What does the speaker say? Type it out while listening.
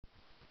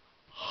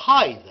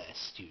Hi there,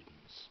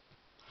 students.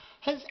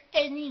 Has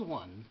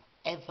anyone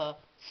ever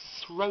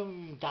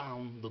thrown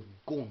down the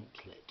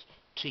gauntlet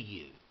to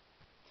you?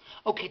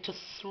 Okay, to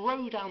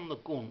throw down the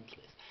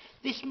gauntlet,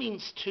 this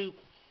means to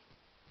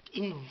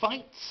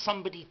invite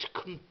somebody to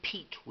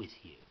compete with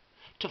you,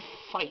 to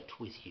fight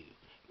with you,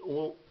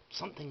 or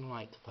something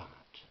like that,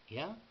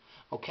 yeah?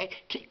 Okay,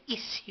 to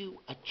issue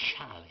a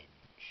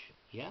challenge,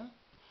 yeah?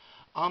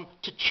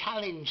 To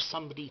challenge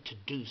somebody to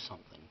do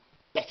something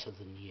better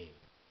than you.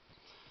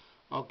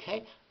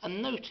 Okay,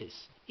 and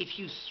notice, if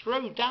you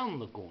throw down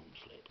the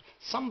gauntlet,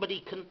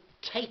 somebody can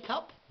take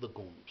up the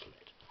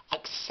gauntlet,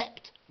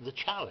 accept the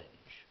challenge.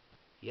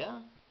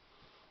 Yeah?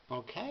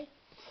 Okay?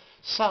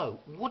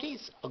 So, what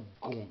is a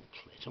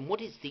gauntlet, and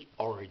what is the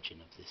origin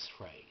of this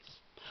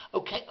phrase?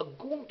 Okay, a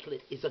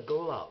gauntlet is a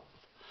glove,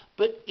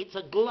 but it's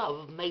a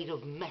glove made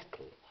of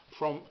metal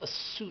from a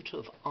suit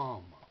of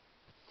armour.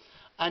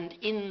 And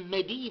in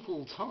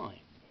medieval times,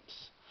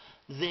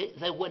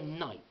 there were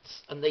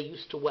knights, and they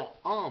used to wear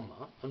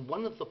armour, and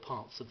one of the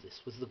parts of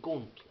this was the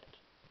gauntlet.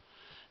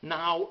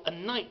 Now, a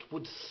knight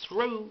would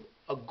throw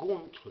a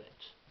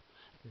gauntlet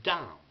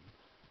down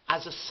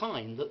as a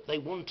sign that they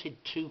wanted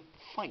to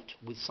fight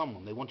with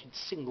someone. They wanted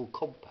single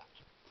combat.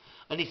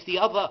 And if the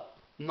other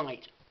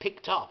knight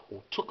picked up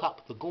or took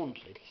up the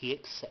gauntlet, he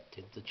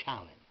accepted the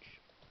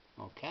challenge.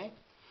 Okay?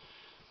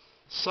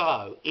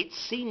 So, it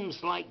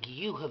seems like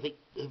you have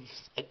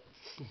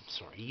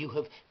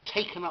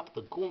taken up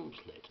the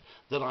gauntlet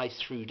that I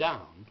threw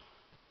down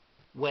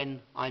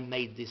when I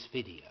made this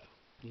video.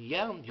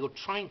 Yeah, you're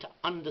trying to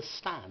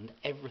understand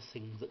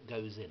everything that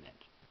goes in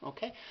it.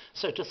 Okay,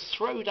 so to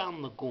throw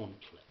down the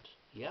gauntlet,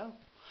 yeah,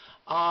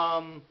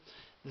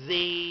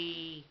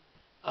 the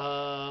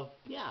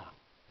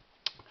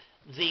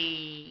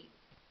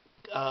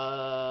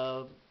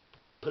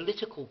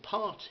political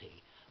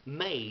party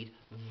made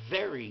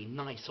very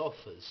nice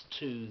offers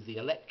to the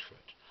electorate,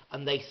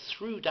 and they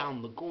threw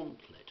down the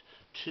gauntlet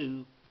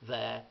to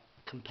their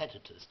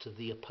competitors, to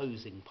the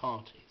opposing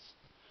parties.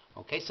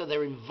 Okay, so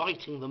they're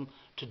inviting them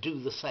to do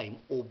the same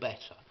or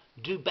better.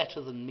 Do better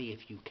than me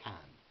if you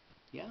can.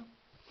 Yeah?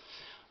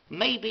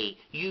 Maybe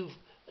you've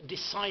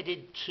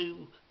decided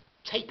to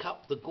take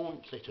up the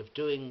gauntlet of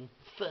doing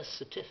first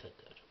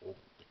certificate, or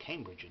the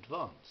Cambridge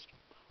Advanced,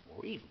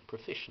 or even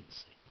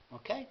proficiency.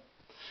 Okay?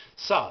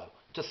 So,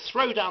 to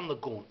throw down the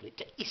gauntlet,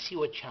 to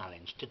issue a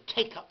challenge, to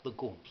take up the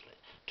gauntlet,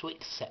 to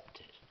accept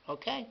it.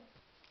 Okay?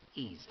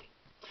 Easy.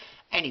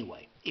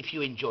 Anyway, if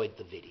you enjoyed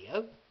the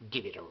video,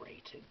 give it a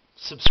rating,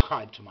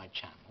 subscribe to my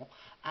channel,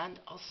 and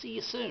I'll see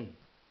you soon.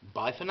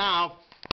 Bye for now.